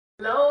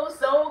Hello,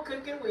 Soul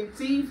Cooking with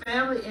T,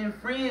 family and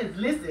friends.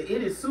 Listen, it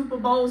is Super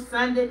Bowl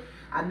Sunday.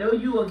 I know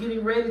you are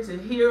getting ready to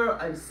hear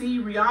and see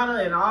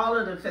Rihanna and all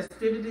of the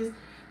festivities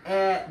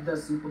at the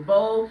Super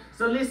Bowl.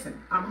 So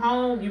listen, I'm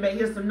home. You may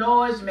hear some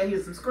noise. You may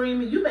hear some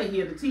screaming. You may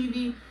hear the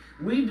TV.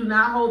 We do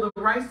not hold the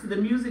rights to the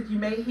music you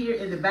may hear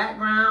in the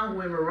background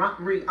when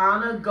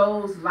Rihanna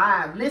goes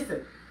live.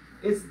 Listen,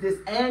 it's this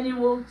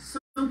annual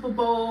Super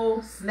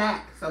Bowl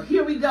snack. So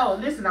here we go.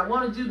 Listen, I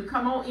wanted you to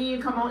come on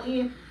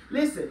in.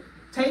 Listen,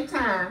 take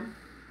time,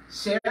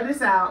 share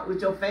this out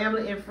with your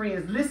family and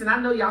friends. Listen, I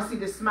know y'all see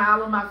this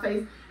smile on my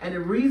face, and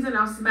the reason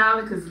I'm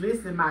smiling because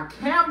listen, my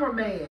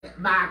cameraman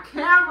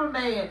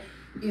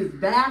is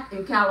back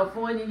in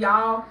California,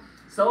 y'all.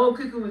 Soul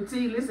Cooking with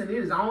T, listen, it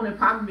is on and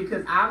popping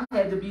because I've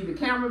had to be the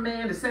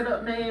cameraman, the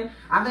setup man.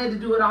 I've had to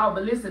do it all,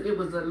 but listen, it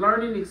was a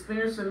learning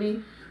experience for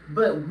me.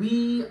 But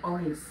we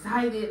are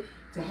excited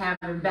to have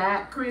him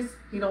back. Chris,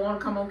 he don't want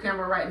to come on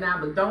camera right now,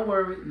 but don't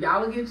worry,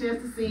 y'all will get a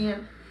chance to see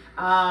him.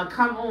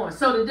 Come on.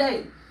 So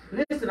today,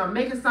 listen, I'm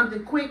making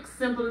something quick,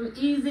 simple, and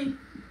easy.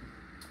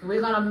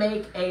 We're gonna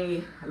make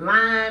a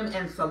lime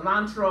and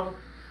cilantro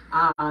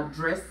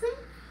dressing,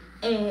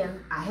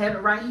 and I have it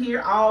right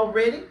here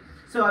already.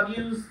 So I've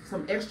used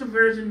some extra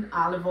virgin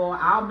olive oil.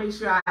 I'll make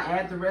sure I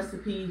add the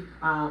recipe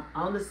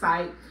on the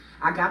site.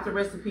 I got the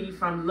recipe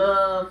from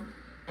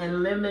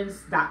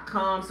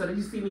loveandlemons.com, so that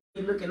you see me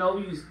looking over,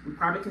 you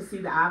probably can see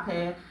the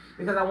iPad,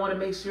 because I want to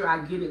make sure I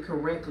get it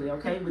correctly,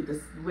 okay, with the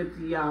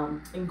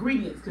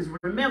ingredients, because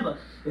remember,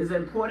 it's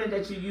important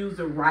that you use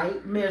the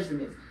right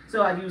measurements.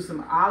 So I've used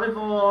some olive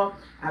oil,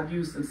 I've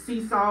used some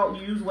sea salt,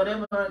 you use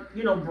whatever,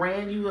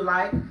 brand you would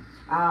like,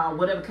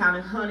 whatever kind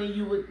of honey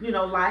you would,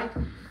 like,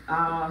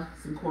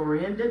 some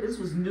coriander. This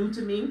was new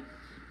to me.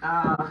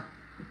 I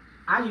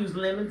use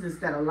lemons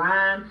instead of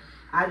lime.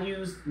 I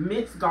use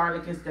minced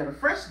garlic instead of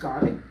fresh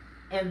garlic.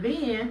 And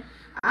then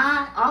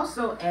I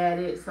also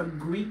added some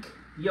Greek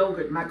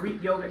yogurt. My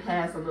Greek yogurt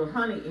has a little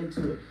honey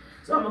into it.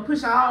 So I'm going to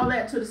push all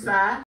that to the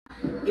side.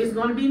 It's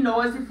going to be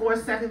noisy for a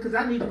second because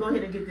I need to go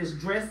ahead and get this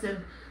dressing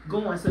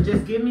going. So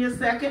just give me a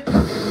second.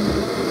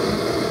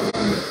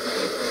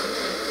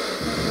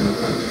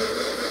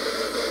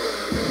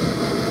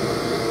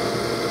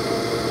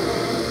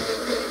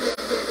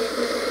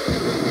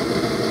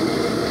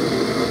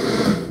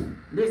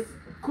 This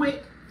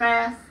quick,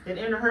 fast, and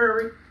in a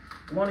hurry.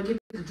 I want to get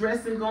the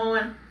dressing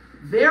going.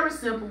 Very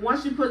simple.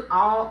 Once you put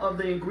all of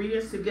the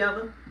ingredients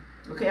together,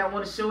 okay, I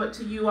want to show it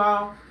to you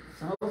all.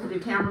 So hopefully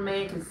the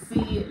cameraman can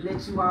see it,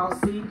 let you all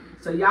see.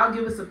 So y'all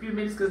give us a few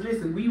minutes because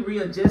listen, we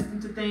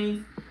readjusting to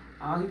things.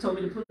 He told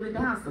me to put it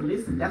down. So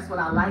listen, that's what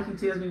I like. He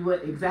tells me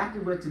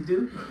exactly what to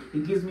do. He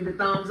gives me the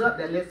thumbs up.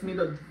 That lets me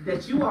know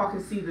that you all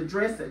can see the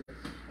dressing.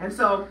 And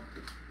so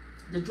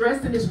the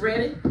dressing is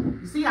ready.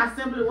 You see how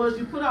simple it was?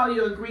 You put all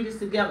your ingredients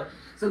together.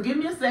 So give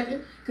me a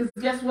second, because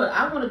guess what?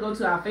 I want to go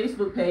to our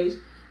Facebook page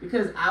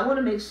because I want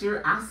to make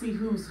sure I see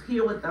who's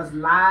here with us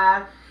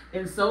live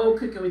in Soul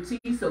Cooking with T.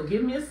 So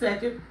give me a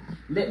second.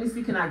 Let me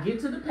see, can I get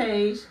to the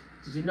page?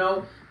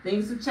 Because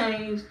things have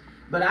changed.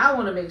 But I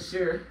want to make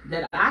sure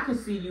that I can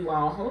see you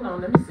all. Hold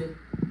on, let me see.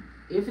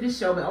 If it is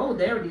showing, oh,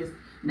 there it is.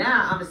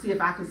 Now I'm going to see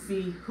if I can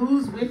see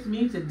who's with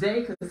me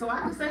today, so I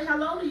can say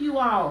hello to you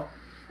all.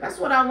 That's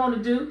what I want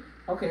to do.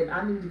 Okay,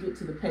 I need to get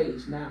to the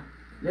page now.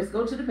 Let's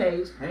go to the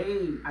page.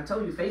 Hey, I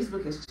told you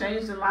Facebook has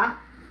changed a lot.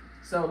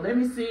 So let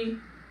me see.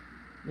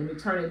 Let me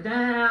turn it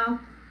down.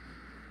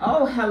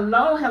 Oh,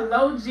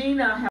 hello,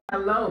 Gina.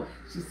 Hello.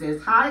 She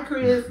says, hi,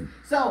 Chris.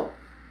 So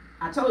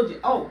I told you,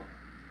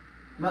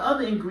 my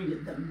other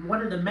ingredient,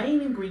 one of the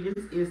main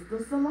ingredients is the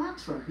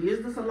cilantro.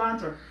 Here's the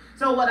cilantro.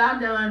 So what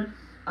I've done,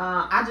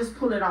 I just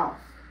pull it off.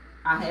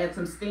 I had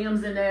some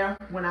stems in there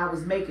when I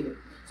was making it.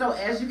 So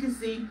as you can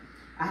see,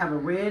 I have a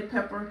red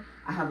pepper,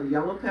 I have a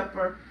yellow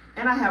pepper,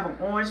 and I have an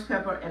orange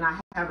pepper, and I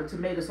have a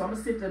tomato. So I'm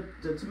going to set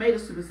the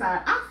tomatoes to the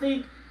side. I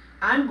think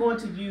I'm going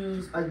to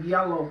use a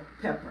yellow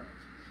pepper.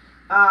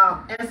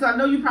 And so I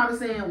know you're probably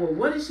saying, well,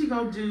 what is she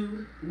going to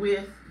do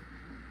with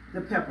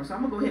the pepper? So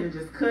I'm going to go ahead and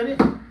just cut it,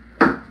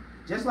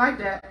 just like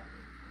that.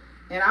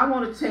 And I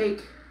want to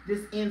take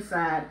this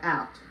inside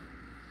out.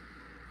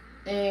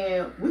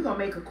 And we're going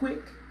to make a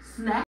quick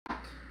snack.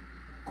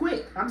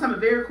 Quick. I'm talking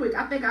very quick.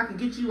 I think I can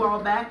get you all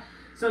back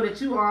so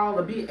that you all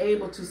will be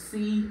able to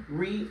see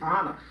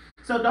Rihanna.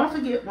 So don't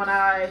forget,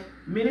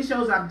 many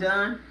shows I've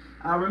done,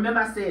 remember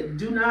I said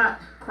do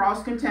not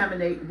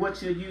cross-contaminate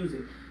what you're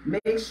using.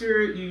 Make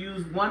sure you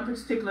use one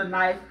particular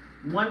knife,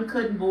 one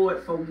cutting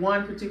board for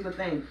one particular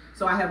thing.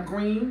 So I have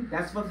green,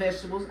 that's for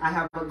vegetables. I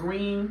have a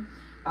green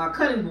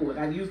cutting board.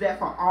 I use that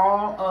for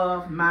all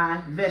of my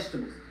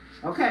vegetables.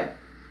 Okay,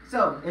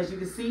 so as you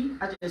can see,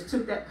 I just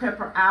took that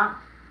pepper out.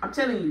 I'm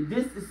telling you,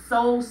 this is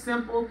so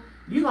simple.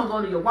 You're going to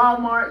go to your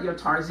Walmart, your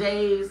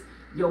Target's,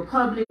 your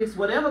Publix,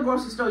 whatever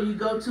grocery store you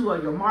go to or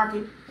your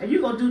market, and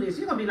you're going to do this.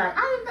 You're going to be like,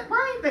 why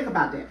I didn't think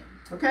about that,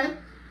 okay?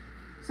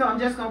 So I'm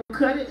just going to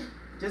cut it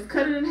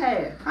in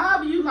half,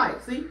 however you like.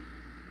 See,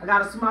 I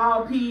got a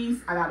small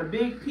piece, I got a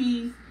big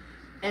piece,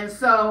 and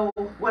so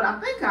what I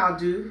think I'll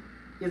do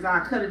is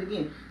I cut it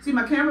again. See,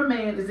 my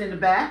cameraman is in the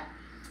back,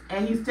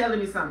 and he's telling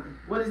me something.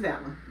 What is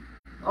that one?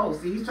 Oh,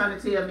 see, he's trying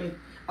to tell me,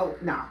 oh,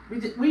 no, we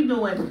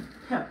doing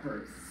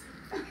peppers.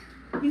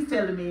 He's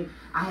telling me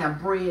I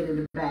have bread in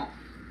the back.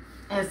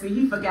 And see,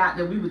 he forgot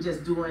that we were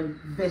just doing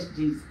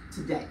veggies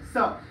today.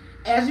 So,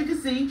 as you can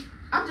see,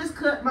 I just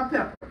cut my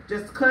pepper.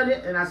 Just cut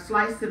it and I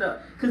sliced it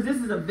up. Because this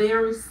is a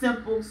very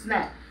simple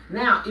snack.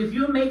 Now, if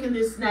you're making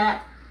this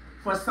snack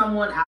for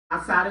someone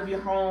outside of your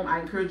home, I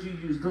encourage you to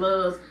use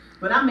gloves.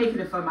 But I'm making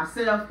it for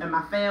myself and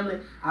my family.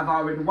 I've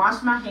already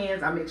washed my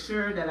hands. I make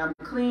sure that I'm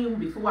clean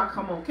before I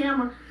come on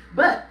camera.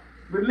 But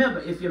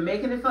remember, if you're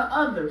making it for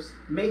others,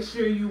 make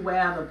sure you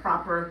wear the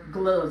proper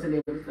gloves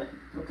and everything.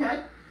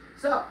 Okay?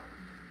 So,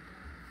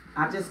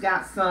 I just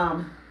got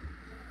some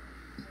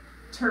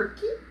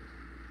turkey.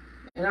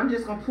 And I'm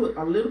just going to put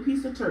a little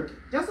piece of turkey.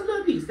 Just a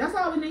little piece. That's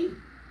all we need.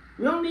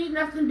 We don't need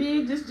nothing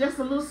big. Just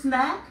a little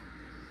snack.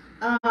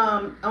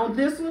 On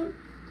this one,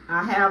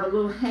 I have a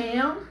little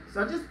ham.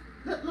 So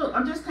look,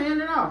 I'm just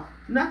handing it off.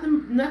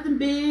 Nothing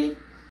big.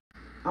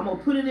 I'm going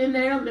to put it in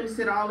there. Let me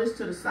set all this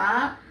to the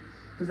side.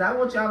 Because I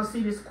want y'all to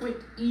see this quick,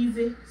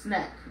 easy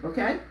snack.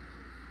 Okay?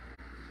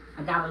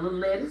 I got a little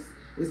lettuce.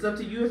 It's up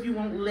to you if you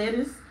want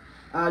lettuce.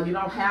 You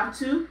don't have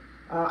to.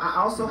 I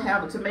also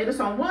have a tomato.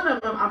 So on one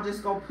of them, I'm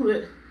just going to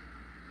put...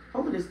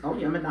 Hopefully this, oh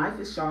yeah, my knife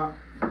is sharp.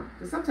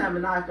 Because sometimes the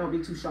knife don't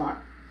be too sharp.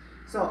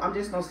 So I'm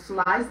just going to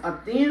slice a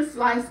thin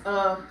slice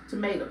of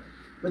tomato.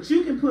 But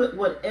you can put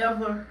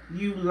whatever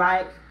you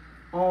like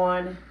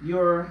on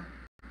your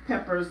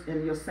peppers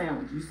and your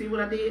sandwich. You see what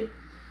I did?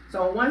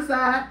 So on one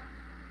side,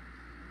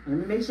 let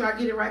me make sure I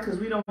get it right because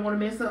we don't want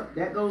to mess up.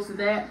 That goes to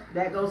that.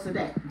 That goes to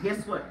that.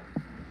 Guess what?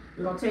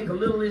 We're going to take a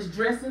little of this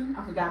dressing.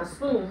 I forgot a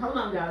spoon. Hold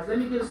on, guys. Let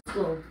me get a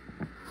spoon.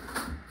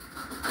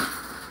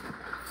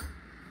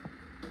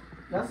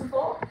 That's a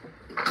fork.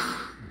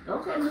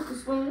 Okay, Mr.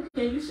 Spoon,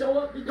 can you show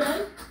up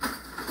today?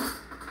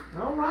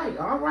 All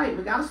right,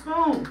 we got a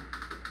spoon.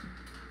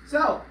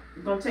 So,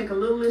 we're going to take a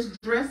little of this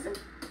dressing.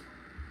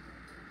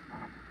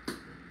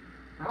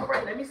 All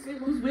right, let me see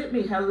who's with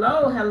me.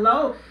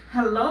 Hello,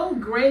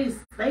 Grace.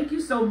 Thank you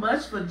so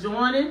much for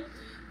joining.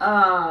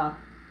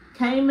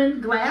 Cayman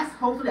Glass,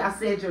 hopefully I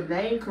said your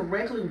name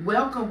correctly.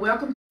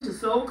 Welcome to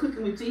Soul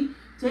Cooking with Tea.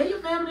 Tell your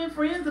family and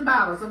friends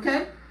about us,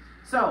 okay?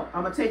 So,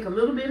 I'm going to take a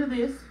little bit of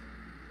this.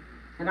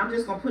 And I'm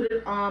just going to put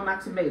it on my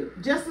tomato.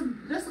 Just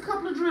a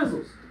couple of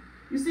drizzles.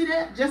 You see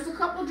that? Just a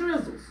couple of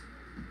drizzles.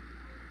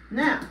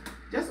 Now,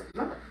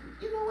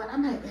 you know what? I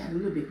might add a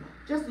little bit more.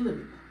 Just a little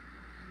bit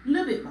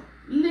more.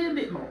 Little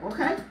bit more,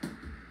 okay?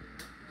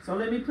 So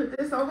let me put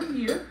this over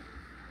here.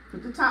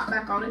 Put the top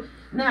back on it.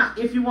 Now,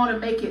 if you want to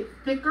make it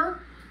thicker,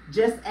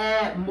 just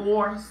add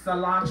more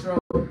cilantro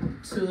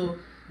to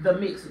the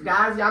mix.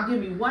 Guys, y'all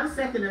give me 1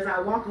 second as I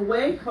walk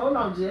away. Hold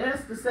on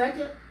just a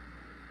second.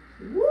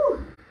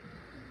 Woo!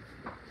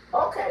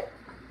 Okay,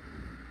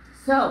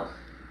 so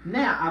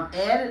now I've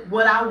added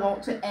what I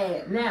want to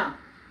add. Now,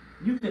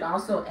 you could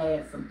also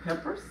add some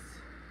peppers.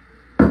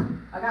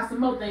 I got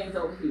some more things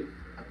over here.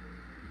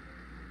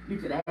 You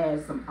could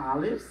add some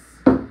olives.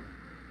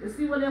 Let's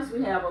see what else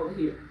we have over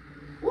here.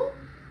 Woo.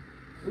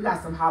 We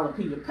got some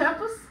jalapeno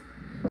peppers.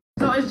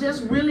 So it's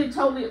just really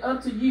totally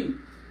up to you.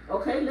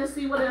 Okay, let's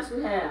see what else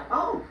we have.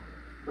 Oh,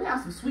 we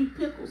have some sweet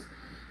pickles.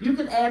 You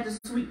can add the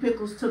sweet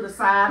pickles to the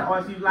side, or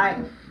if you like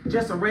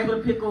just a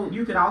regular pickle,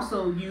 you could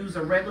also use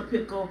a regular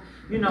pickle,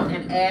 you know,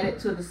 and add it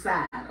to the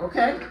side,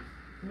 okay?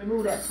 Let me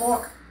move that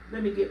fork.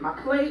 Let me get my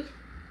plate.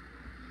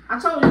 I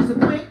told you it's a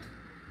quick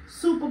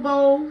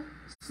SuperBowel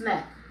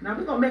snack. Now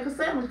we're going to make a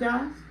sandwich,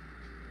 guys.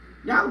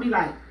 Y'all be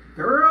like,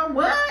 girl,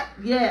 what?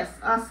 Yes,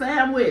 a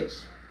sandwich.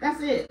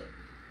 That's it.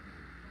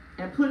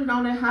 And put it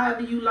on there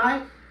however you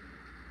like.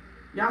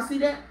 Y'all see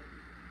that?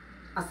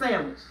 A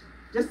sandwich.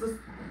 Just a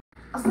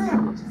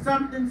sandwich.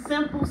 Something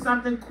simple,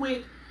 something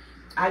quick.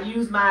 I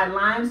use my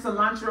lime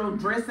cilantro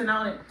dressing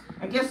on it.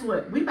 And guess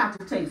what? We about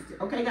to taste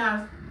it. Okay,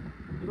 guys?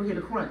 You're going to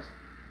hear the crunch.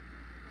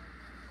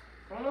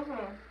 Hold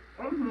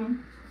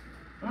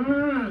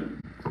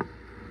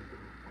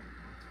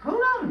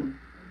on.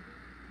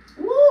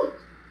 Woo!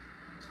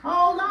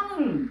 Hold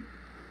on.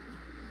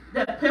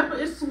 That pepper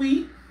is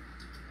sweet.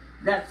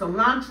 That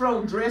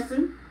cilantro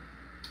dressing,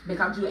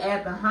 because you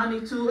add the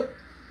honey to it,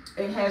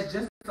 it has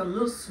just a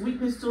little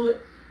sweetness to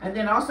it. And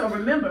then also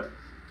remember,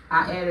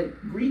 I added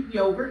Greek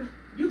yogurt.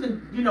 You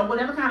can, you know,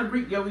 whatever kind of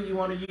Greek yogurt you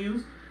want to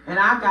use. And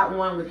I've got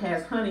one that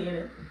has honey in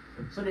it.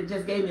 So that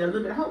just gave me a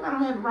little bit. I hope I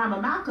don't have it around my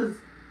mouth because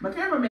my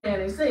cameraman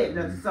ain't said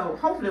nothing. So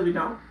hopefully we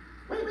don't.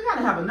 Wait, we got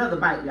to have another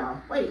bite,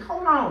 y'all. Wait,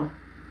 hold on.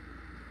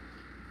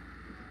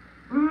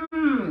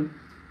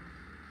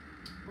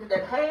 With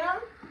that ham.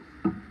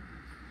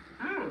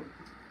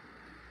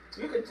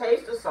 You can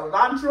taste the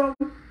cilantro.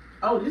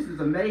 Oh, this is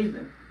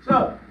amazing.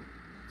 So,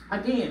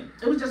 again,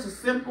 it was just a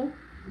simple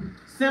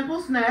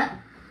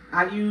snack.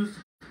 I used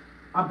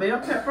a bell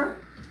pepper.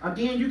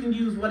 Again, you can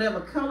use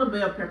whatever color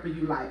bell pepper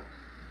you like.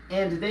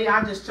 And today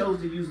I just chose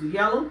to use the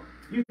yellow.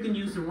 You can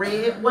use the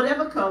red,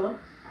 whatever color.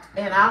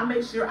 And I'll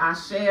make sure I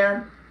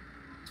share.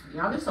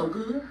 Y'all, this so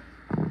good.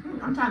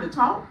 I'm trying to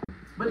talk,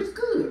 but it's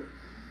good.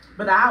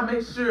 But I'll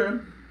make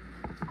sure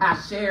I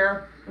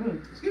share,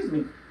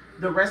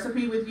 the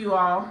recipe with you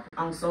all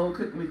on Soul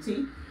Cooking with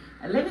T.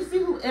 And let me see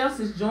who else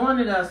is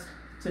joining us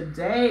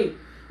today.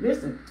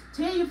 Listen,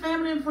 tell your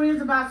family and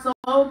friends about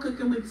Soul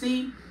Cooking with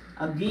T.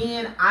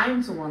 Again,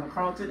 I'm Tawana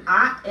Carlton.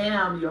 I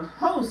am your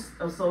host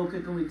of Soul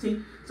Cooking with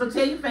T. So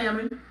tell your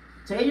family,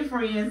 tell your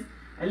friends,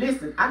 and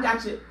listen, I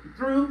got you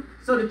through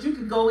so that you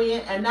can go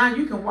in and now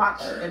you can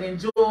watch and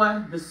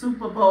enjoy the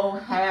Super Bowl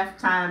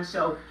halftime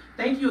show.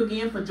 Thank you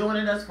again for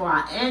joining us for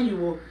our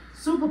annual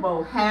Super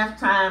Bowl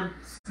halftime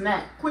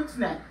snack. Quick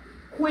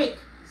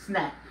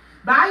snack.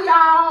 Bye,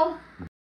 y'all.